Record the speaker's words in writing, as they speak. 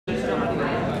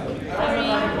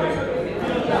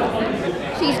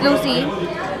She's Lucy.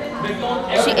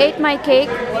 She ate my cake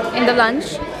in the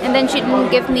lunch and then she didn't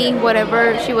give me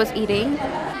whatever she was eating.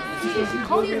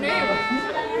 Call your name.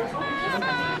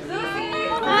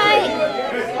 Hi!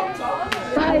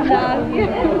 I love you.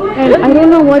 And I don't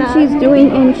know what she's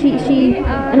doing, and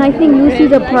and I think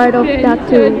Lucy's a part of that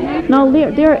too. Now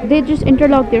they just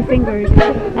interlock their fingers,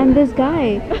 and this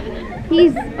guy,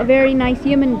 he's a very nice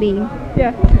human being.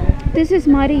 Yeah. This is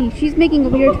Mari. She's making a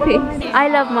weird face. I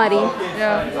love Mari.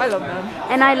 Yeah, I love them.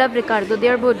 And I love Ricardo.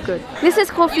 They're both good. This is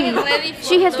Kofi.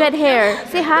 She has red hair.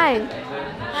 Say hi.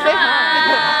 Say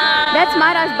hi. That's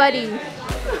Mara's buddy.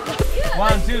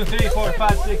 1, 2, 3, 4,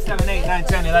 5, 6, 7, 8, 9,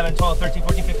 10, 11, 12, 13,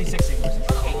 14, 15, 16.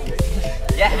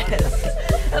 Yes!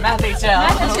 Math HL.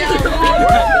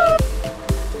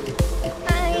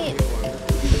 Hi.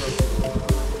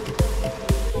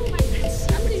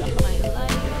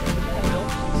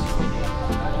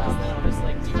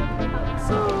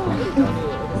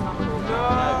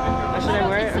 Should I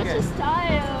wear it? Okay.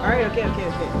 Alright, okay.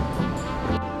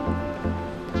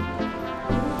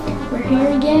 We're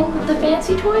here again with the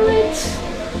fancy toilets.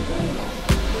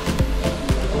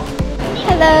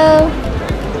 Hello.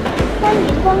 Can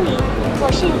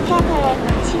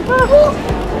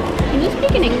Can you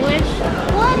speak in English?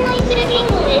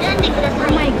 Oh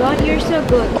my god, you're so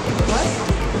good.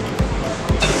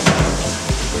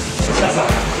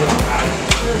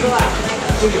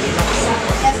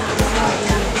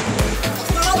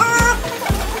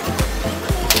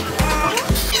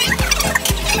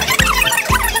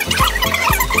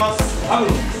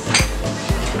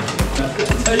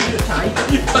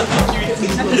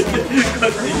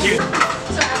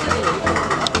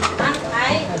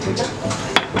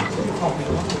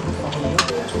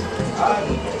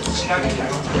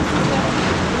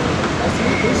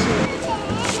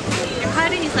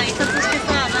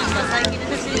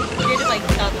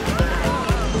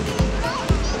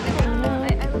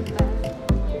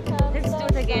 Let's do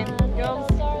it again, girls.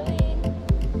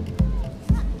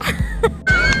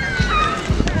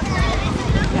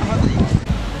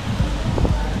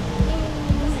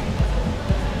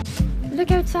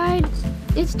 Look outside.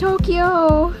 It's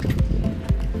Tokyo.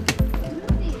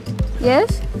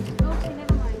 Yes?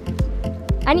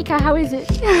 Anika, how is it?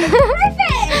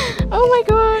 Perfect! Oh my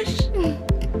gosh.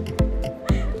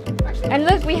 And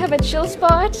look, we have a chill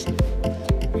spot.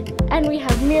 And we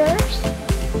have mirrors.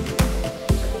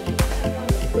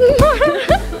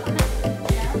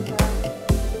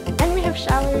 And we have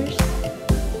showers.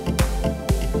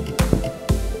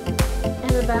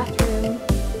 And a bathroom.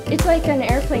 It's like an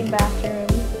airplane bathroom.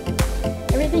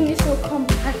 Everything is so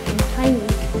compact and tiny.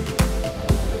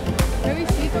 Can we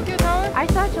see Tokyo Tower? I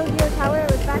thought Tokyo Tower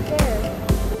was back there.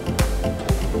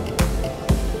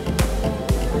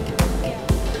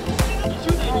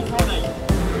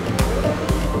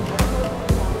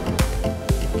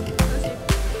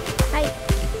 Hi.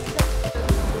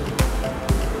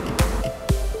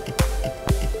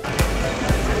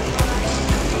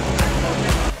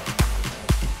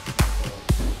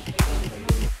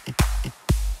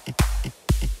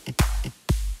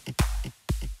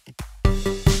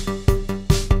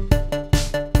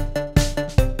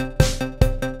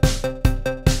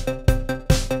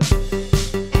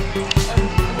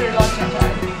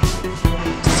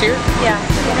 Here? Yeah.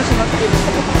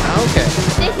 Okay.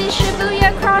 This is Shibuya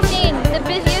Crossing, the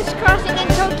busiest crossing in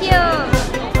Tokyo.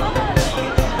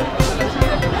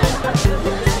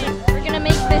 We're gonna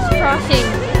make this crossing.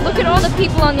 Look at all the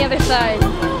people on the other side.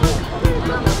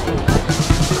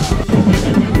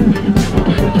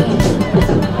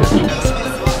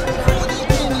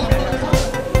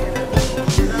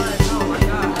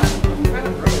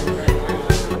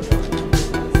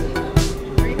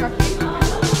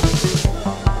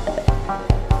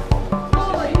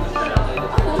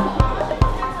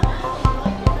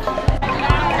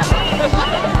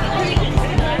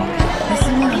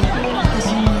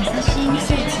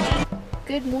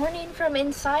 Good morning from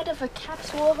inside of a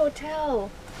capsule hotel.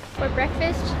 For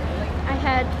breakfast, I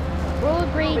had Earl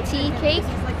Grey tea cake,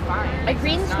 a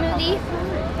green smoothie,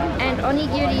 and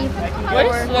onigiri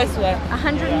for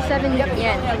 107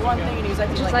 yen.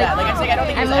 Which is like almost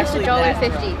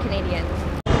 $1.50 Canadian.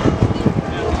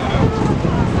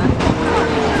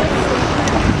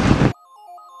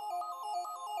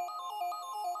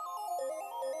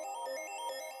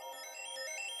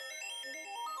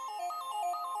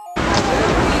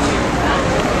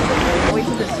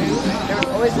 There was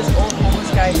always this old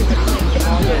homeless guy who would eat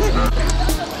all this.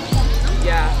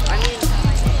 Yeah, I mean,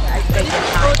 I think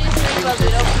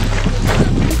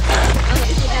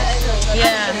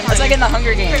yeah, it's like in the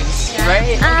Hunger Games,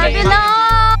 right? I belong.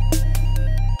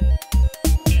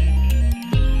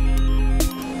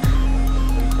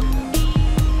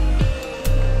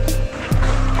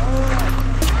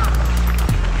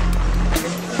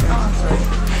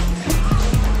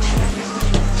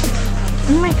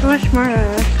 Oh my gosh,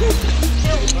 Mara.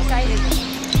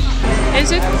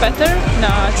 Is it better? No,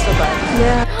 it's still bad.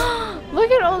 Yeah.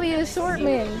 Look at all the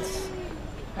assortments.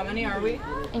 How many are we?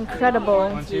 Incredible.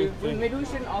 1, 2. Maybe we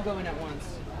shouldn't all go in at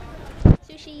once.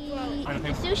 Sushi.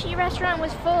 The sushi restaurant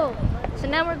was full, so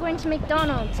now we're going to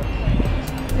McDonald's.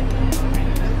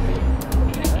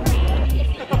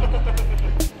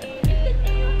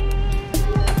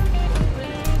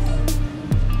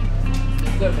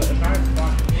 Good, but the fries are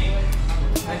fun.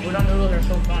 Like, udon noodles are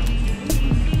so fun.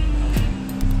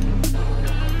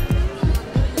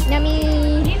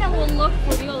 Yummy. will look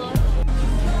for you.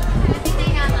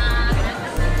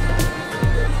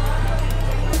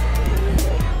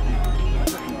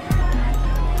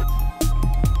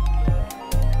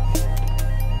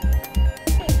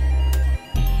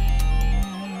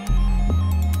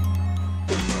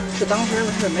是当时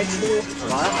是没出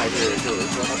完，还是就是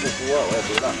说他不播，我也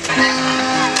不知道。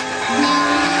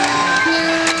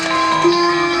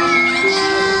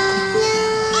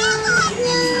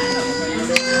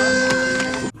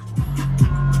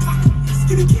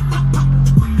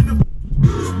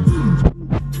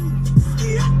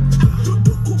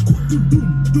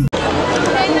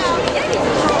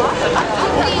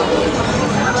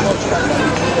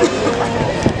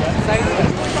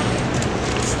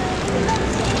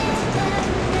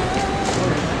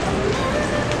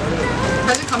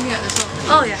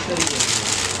Oh yeah.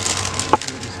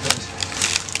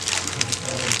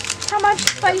 How much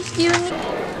spice do you need?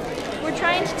 We're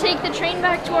trying to take the train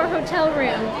back to our hotel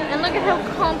room, and look at how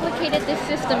complicated this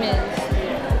system is.